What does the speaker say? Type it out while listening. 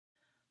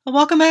Well,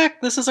 welcome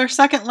back. This is our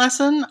second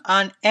lesson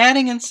on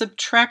adding and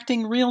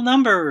subtracting real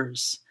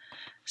numbers.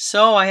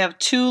 So I have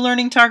two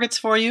learning targets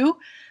for you.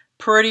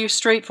 Pretty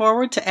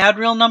straightforward to add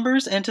real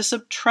numbers and to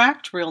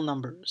subtract real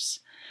numbers.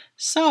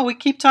 So we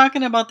keep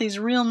talking about these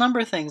real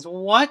number things.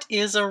 What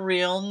is a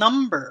real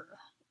number?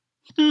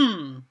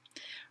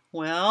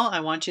 Well, I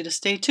want you to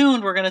stay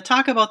tuned. We're going to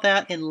talk about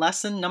that in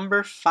lesson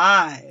number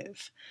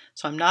 5.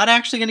 So I'm not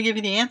actually going to give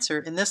you the answer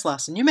in this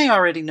lesson. You may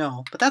already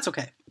know, but that's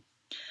okay.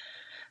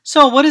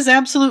 So what is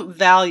absolute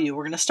value?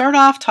 We're going to start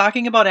off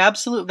talking about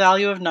absolute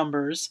value of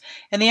numbers.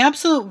 And the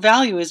absolute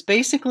value is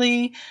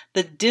basically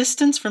the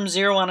distance from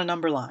 0 on a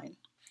number line.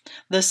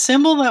 The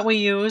symbol that we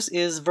use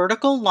is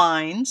vertical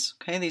lines,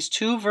 okay, these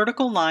two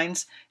vertical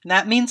lines, and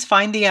that means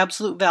find the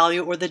absolute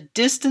value or the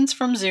distance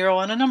from 0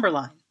 on a number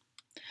line.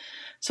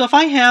 So if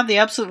I have the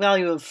absolute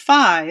value of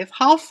 5,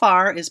 how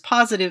far is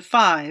positive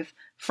 5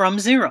 from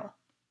 0?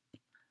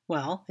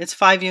 Well, it's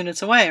 5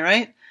 units away,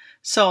 right?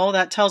 So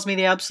that tells me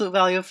the absolute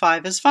value of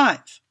 5 is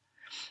 5.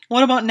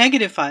 What about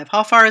negative 5?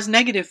 How far is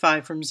negative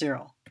 5 from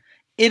 0?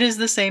 It is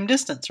the same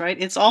distance,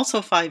 right? It's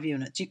also 5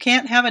 units. You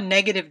can't have a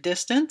negative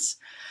distance,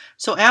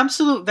 so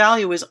absolute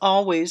value is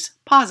always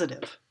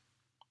positive.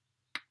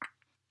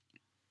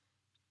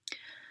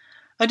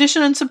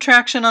 Addition and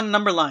subtraction on a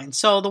number line.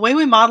 So the way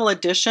we model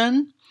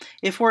addition,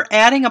 if we're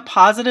adding a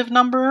positive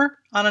number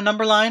on a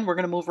number line, we're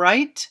going to move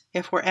right.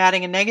 If we're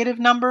adding a negative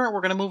number,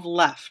 we're going to move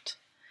left.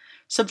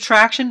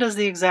 Subtraction does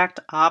the exact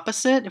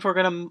opposite. If we're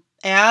going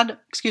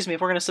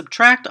to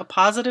subtract a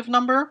positive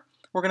number,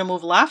 we're going to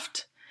move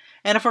left.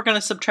 And if we're going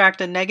to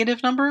subtract a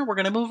negative number, we're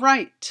going to move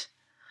right.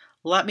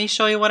 Let me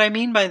show you what I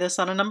mean by this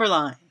on a number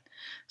line.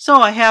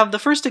 So I have the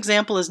first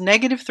example is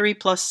negative 3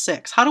 plus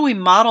 6. How do we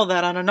model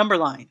that on a number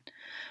line?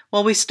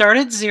 Well, we start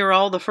at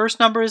 0. The first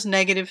number is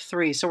negative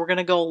 3. So we're going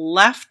to go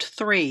left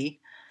 3,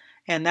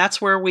 and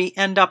that's where we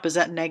end up is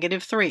at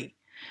negative 3.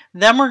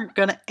 Then we're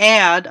going to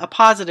add a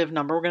positive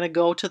number. We're going to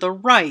go to the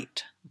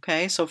right.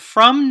 Okay, so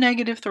from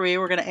negative 3,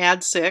 we're going to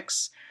add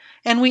 6,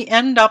 and we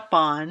end up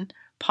on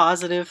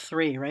positive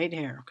 3 right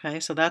here. Okay,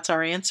 so that's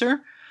our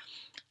answer.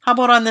 How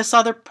about on this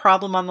other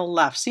problem on the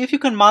left? See if you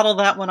can model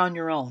that one on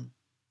your own.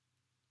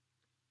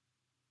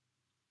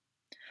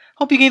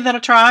 Hope you gave that a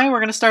try. We're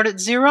going to start at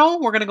 0.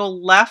 We're going to go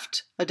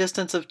left a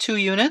distance of 2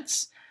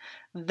 units.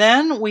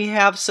 Then we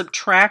have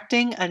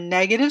subtracting a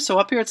negative. So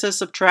up here it says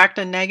subtract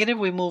a negative.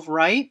 We move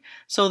right.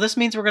 So this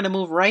means we're going to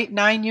move right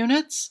 9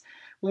 units.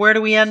 Where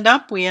do we end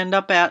up? We end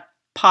up at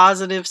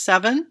positive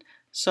 7.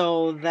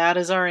 So that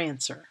is our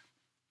answer.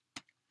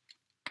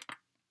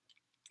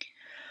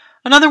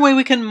 Another way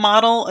we can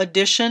model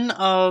addition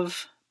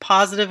of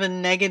positive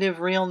and negative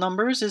real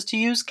numbers is to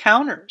use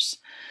counters.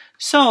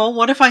 So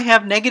what if I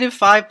have negative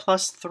 5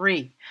 plus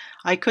 3?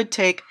 I could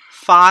take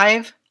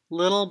 5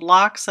 little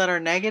blocks that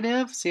are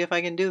negative. See if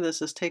I can do this.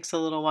 This takes a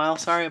little while.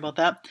 Sorry about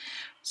that.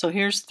 So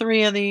here's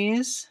 3 of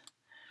these.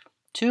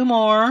 2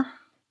 more.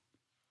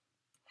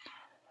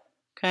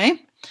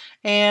 Okay.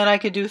 And I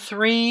could do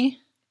 3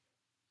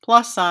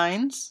 plus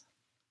signs.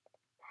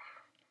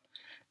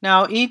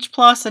 Now each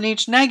plus and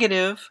each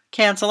negative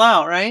cancel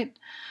out, right?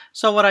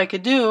 So what I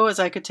could do is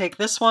I could take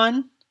this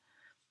one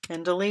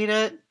and delete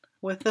it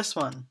with this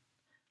one.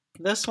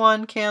 This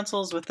one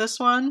cancels with this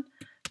one.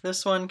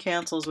 This one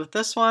cancels with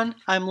this one.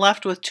 I'm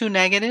left with 2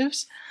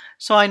 negatives,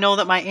 so I know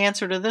that my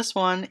answer to this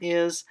one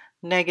is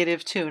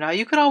negative 2. Now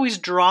you could always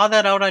draw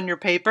that out on your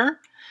paper.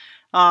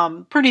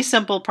 Pretty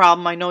simple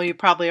problem. I know you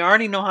probably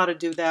already know how to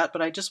do that,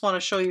 but I just want to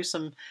show you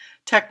some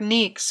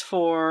techniques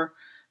for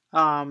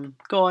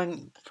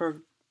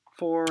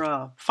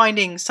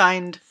finding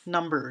signed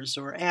numbers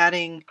or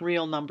adding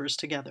real numbers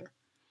together.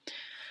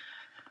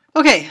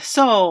 Okay,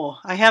 so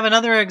I have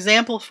another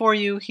example for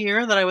you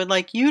here that I would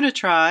like you to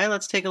try.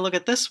 Let's take a look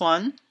at this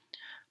one.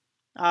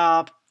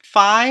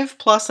 5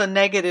 plus a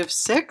negative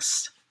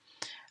 6.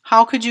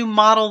 How could you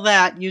model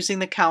that using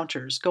the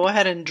counters? Go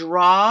ahead and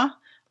draw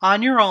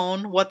on your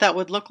own what that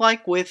would look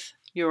like with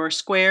your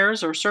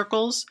squares or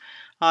circles.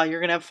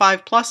 You're going to have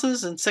 5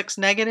 pluses and 6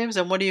 negatives,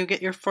 and what do you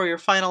get for your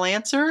final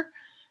answer?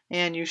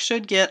 And you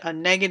should get a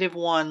negative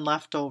 1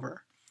 left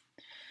over.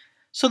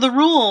 So the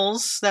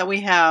rules that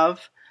we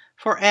have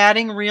for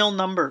adding real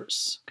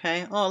numbers,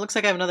 okay? Oh, it looks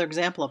like I have another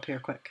example up here,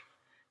 quick.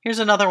 Here's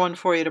another one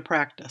for you to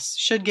practice.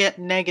 Should get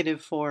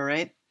negative 4,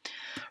 right?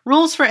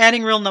 Rules for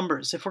adding real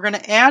numbers. If we're going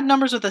to add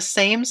numbers with the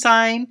same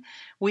sign,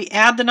 we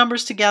add the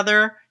numbers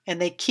together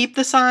and they keep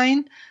the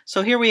sign.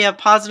 So here we have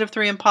positive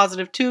 3 and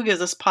positive 2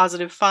 gives us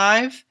positive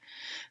 5.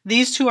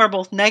 These two are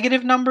both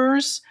negative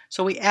numbers,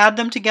 so we add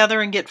them together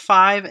and get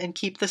 5 and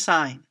keep the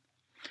sign.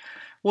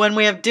 When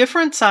we have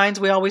different signs,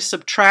 we always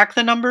subtract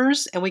the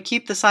numbers and we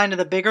keep the sign of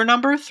the bigger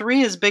number.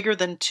 3 is bigger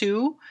than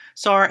 2,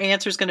 so our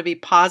answer is going to be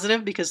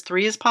positive because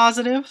 3 is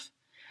positive.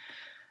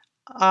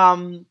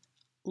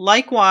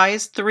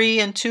 Likewise, 3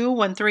 and 2,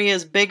 when 3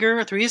 is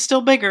bigger, 3 is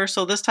still bigger,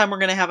 so this time we're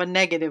going to have a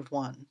negative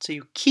 1. So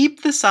you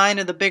keep the sign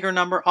of the bigger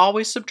number,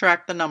 always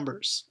subtract the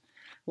numbers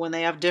when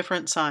they have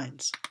different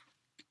signs.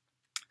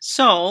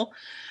 So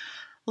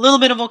A little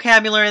bit of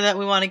vocabulary that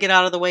we want to get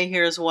out of the way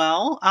here as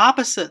well.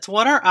 Opposites.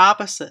 What are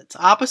opposites?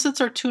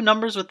 Opposites are two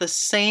numbers with the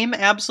same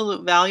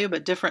absolute value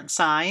but different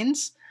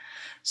signs.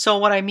 So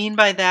what I mean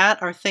by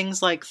that are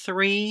things like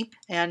 3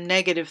 and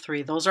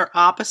 -3. Those are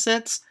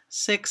opposites.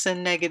 6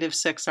 and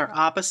 -6 are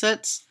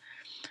opposites.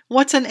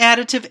 What's an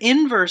additive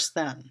inverse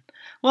then?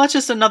 Well, that's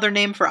just another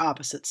name for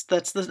opposites.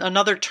 That's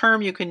another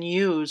term you can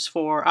use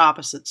for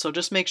opposites. So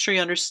just make sure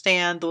you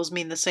understand those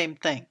mean the same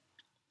thing.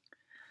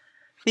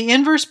 The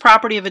inverse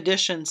property of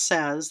addition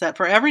says that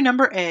for every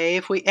number A,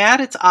 if we add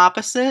its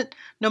opposite,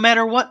 no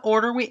matter what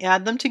order we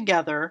add them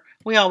together,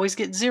 we always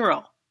get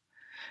 0.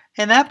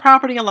 And that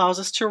property allows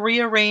us to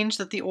rearrange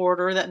the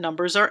order that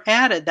numbers are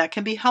added. That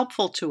can be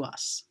helpful to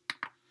us.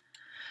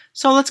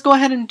 So let's go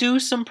ahead and do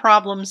some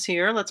problems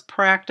here. Let's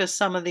practice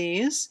some of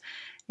these.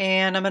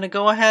 And I'm going to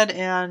go ahead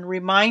and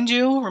remind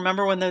you,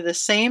 remember when they're the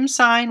same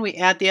sign, we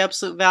add the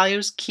absolute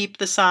values, keep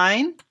the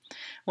sign.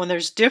 When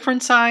there's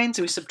different signs,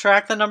 we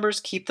subtract the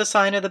numbers, keep the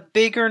sign of the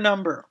bigger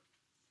number.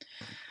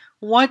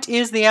 What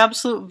is the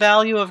absolute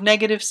value of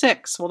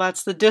 -6? Well,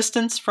 that's the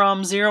distance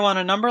from 0 on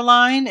a number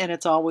line, and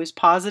it's always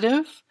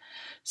positive.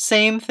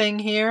 Same thing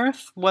here,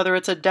 whether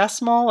it's a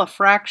decimal, a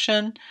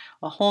fraction,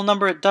 a whole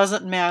number, it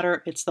doesn't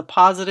matter. It's the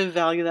positive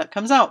value that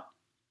comes out.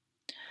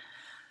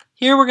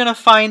 Here we're going to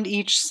find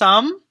each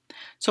sum.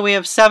 So we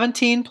have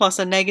 17 plus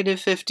a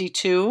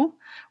 -52.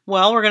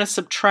 Well, we're going to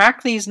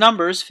subtract these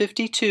numbers,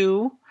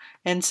 52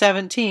 and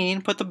 17,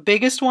 put the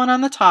biggest one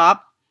on the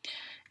top,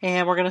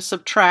 and we're going to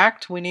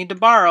subtract. We need to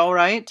borrow,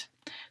 right?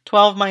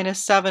 12 minus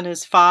 7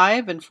 is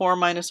 5, and 4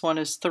 minus 1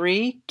 is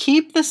 3.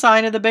 Keep the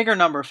sign of the bigger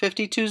number.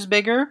 52 is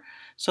bigger,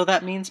 so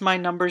that means my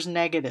number's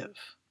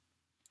negative.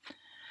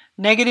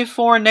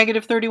 -4 and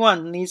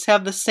 -31, these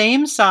have the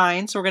same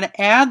sign, so we're going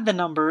to add the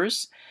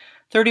numbers.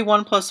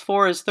 31 plus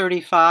 4 is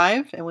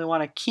 35, and we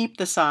want to keep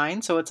the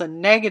sign, so it's a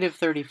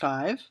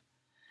 -35.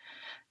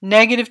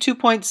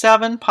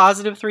 -2.7,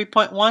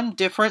 +3.1,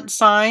 different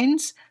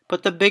signs.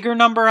 Put the bigger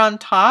number on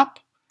top,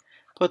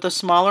 put the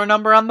smaller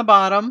number on the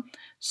bottom,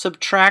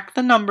 subtract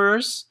the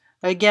numbers.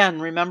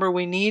 Again, remember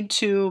we need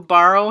to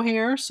borrow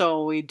here,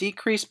 so we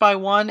decrease by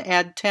 1,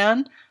 add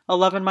 10.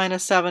 11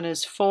 minus 7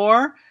 is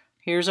 4.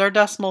 Here's our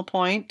decimal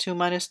point. 2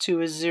 minus 2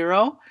 is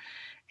 0.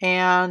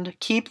 And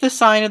keep the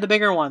sign of the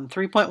bigger one.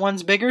 3.1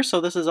 is bigger, so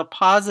this is a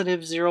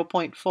positive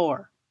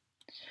 0.4.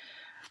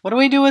 What do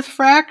we do with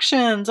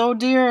fractions? Oh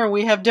dear,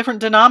 we have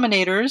different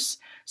denominators,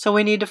 so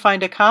we need to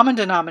find a common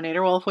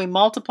denominator. Well, if we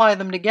multiply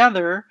them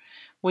together,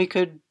 we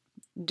could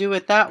do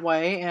it that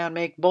way and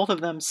make both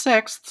of them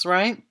sixths,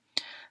 right?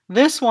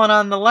 This one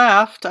on the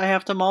left, I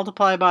have to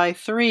multiply by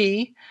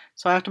 3,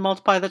 so I have to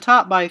multiply the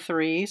top by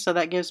 3, so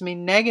that gives me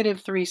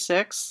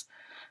 -3/6.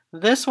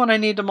 This one I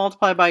need to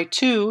multiply by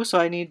 2, so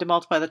I need to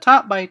multiply the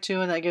top by 2,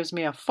 and that gives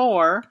me a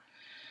 4.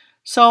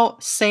 So,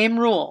 same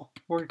rule.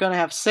 We're going to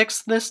have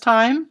sixths this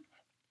time.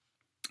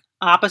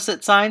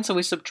 Opposite sign, so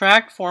we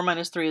subtract. 4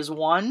 minus 3 is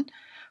 1.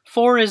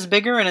 4 is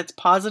bigger and it's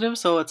positive,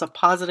 so it's a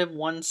positive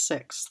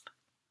 1/6.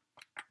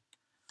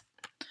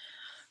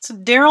 So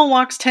Daryl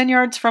walks 10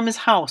 yards from his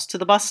house to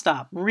the bus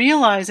stop.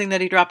 Realizing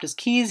that he dropped his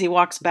keys, he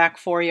walks back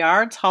 4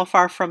 yards. How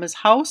far from his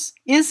house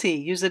is he?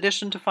 Use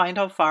addition to find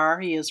how far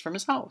he is from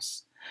his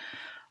house.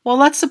 Well,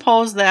 let's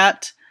suppose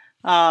that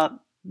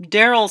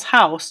Daryl's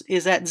house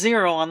is at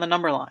 0 on the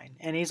number line,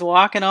 and he's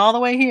walking all the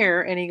way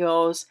here, and he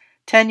goes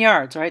 10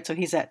 yards, right? So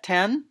he's at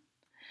 10.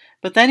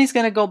 But then he's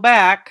going to go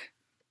back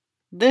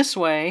this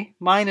way,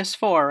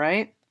 -4,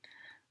 right?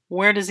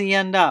 Where does he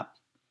end up?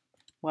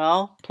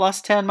 Well,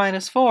 plus 10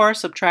 minus 4,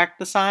 subtract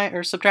the sign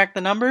or subtract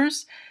the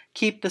numbers,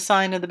 keep the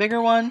sign of the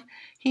bigger one.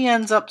 He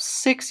ends up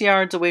 6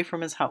 yards away from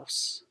his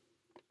house.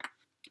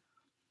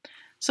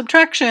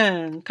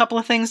 Subtraction, a couple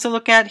of things to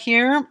look at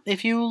here.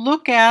 If you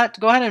look at,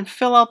 go ahead and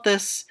fill out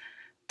this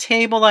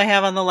table I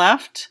have on the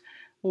left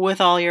with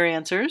all your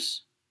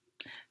answers.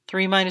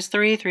 3 minus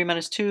 3, 3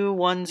 minus 2,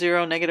 1,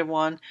 0,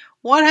 -1.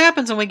 What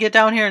happens when we get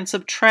down here and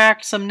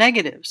subtract some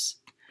negatives?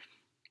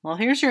 Well,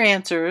 here's your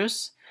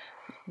answers.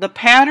 The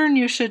pattern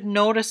you should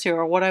notice here,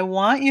 or what I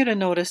want you to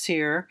notice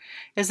here,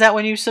 is that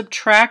when you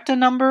subtract a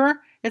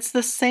number, it's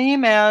the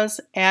same as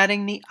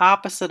adding the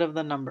opposite of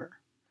the number.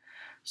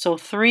 So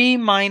 3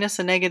 minus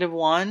a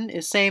 -1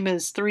 is same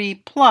as 3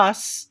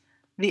 plus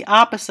the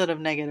opposite of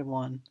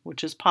 -1,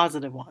 which is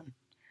 +1.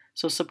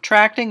 So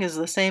subtracting is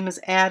the same as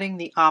adding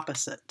the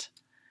opposite.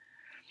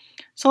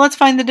 So let's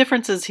find the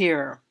differences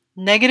here.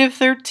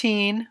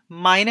 -13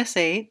 minus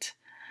 8.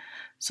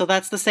 So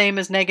that's the same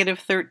as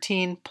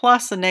 -13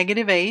 plus a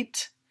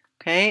 -8.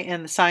 Okay,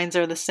 and the signs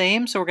are the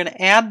same, so we're going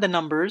to add the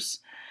numbers.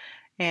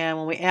 And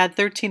when we add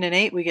 13 and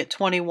 8, we get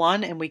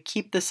 21, and we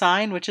keep the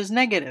sign, which is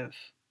negative.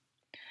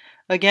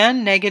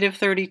 Again,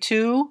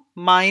 -32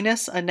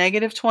 minus a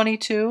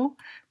 -22.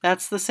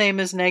 That's the same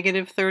as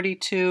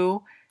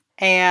 -32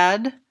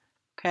 add,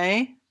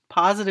 okay,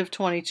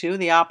 +22,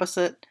 the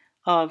opposite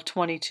of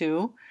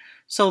 22.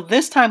 So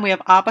this time we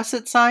have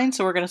opposite signs,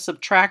 so we're going to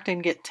subtract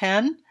and get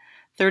 10.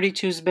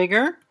 32 is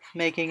bigger,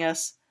 making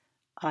us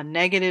a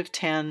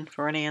 -10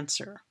 for an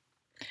answer.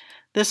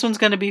 This one's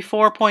going to be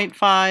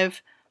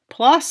 4.5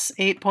 plus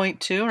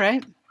 8.2,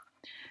 right?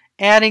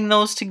 Adding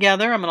those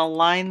together, I'm going to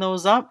line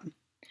those up,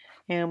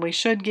 and we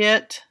should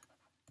get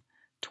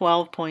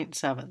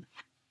 12.7.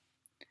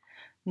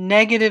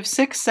 Negative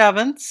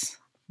 6/7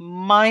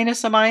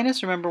 minus a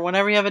minus. Remember,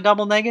 whenever you have a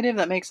double negative,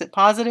 that makes it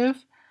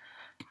positive.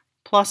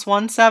 Plus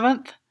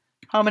 1/7.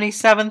 How many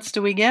sevenths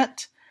do we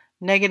get?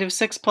 Negative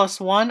 6 plus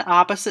 1,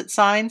 opposite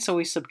sign, so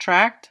we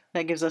subtract.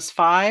 That gives us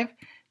 5.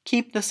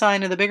 Keep the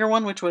sign of the bigger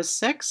one, which was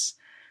 6,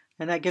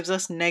 and that gives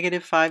us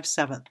negative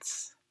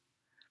 5/7.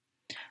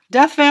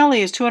 Death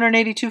Valley is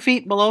 282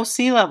 feet below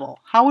sea level.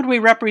 How would we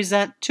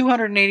represent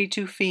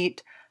 282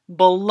 feet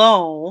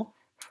below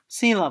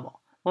sea level?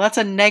 Well, that's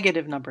a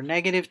negative number,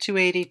 negative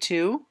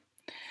 282.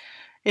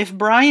 If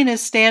Brian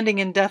is standing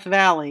in Death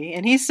Valley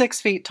and he's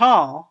 6 feet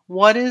tall,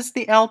 what is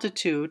the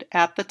altitude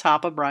at the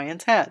top of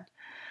Brian's head?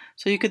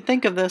 So you could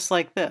think of this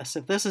like this.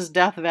 If this is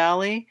Death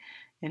Valley,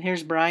 and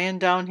here's Brian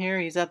down here,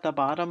 he's at the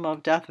bottom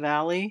of Death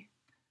Valley.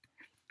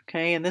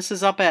 Okay, and this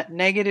is up at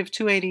negative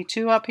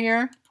 282 up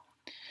here.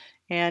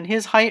 And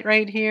his height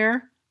right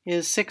here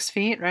is 6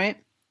 feet,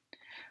 right?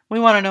 We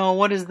want to know,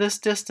 what is this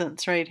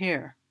distance right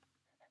here?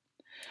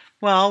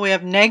 Well, we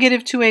have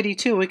negative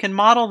 282. We can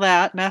model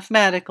that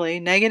mathematically.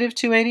 Negative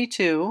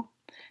 282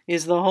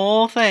 is the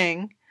whole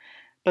thing,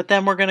 but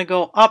then we're going to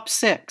go up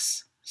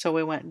 6. So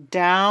we went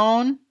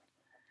down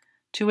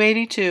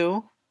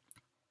 282.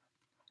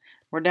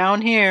 We're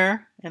down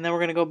here, and then we're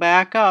going to go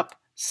back up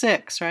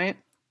 6, right?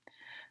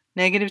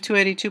 Negative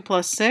 282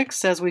 plus 6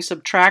 says we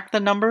subtract the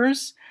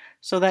numbers,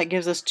 so that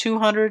gives us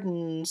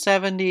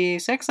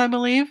 276, I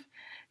believe.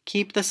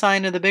 Keep the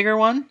sign of the bigger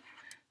one.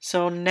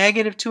 So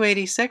negative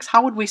 286,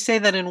 how would we say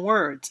that in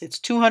words? It's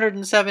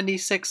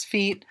 276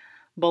 feet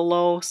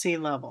below sea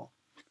level.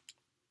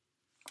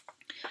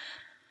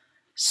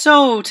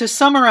 So to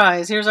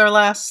summarize, here's our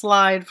last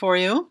slide for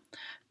you.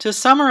 To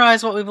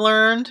summarize what we've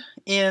learned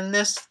in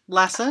this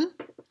lesson,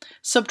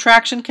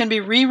 subtraction can be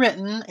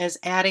rewritten as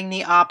adding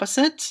the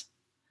opposite.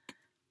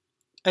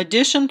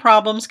 Addition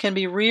problems can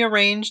be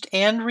rearranged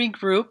and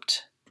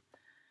regrouped.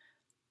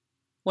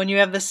 When you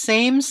have the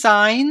same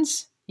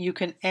signs, you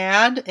can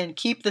add and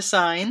keep the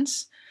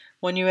signs.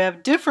 When you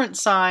have different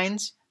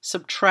signs,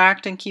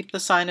 subtract and keep the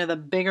sign of the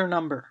bigger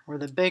number or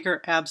the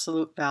bigger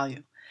absolute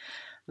value.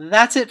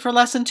 That's it for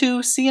lesson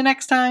 2. See you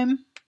next time.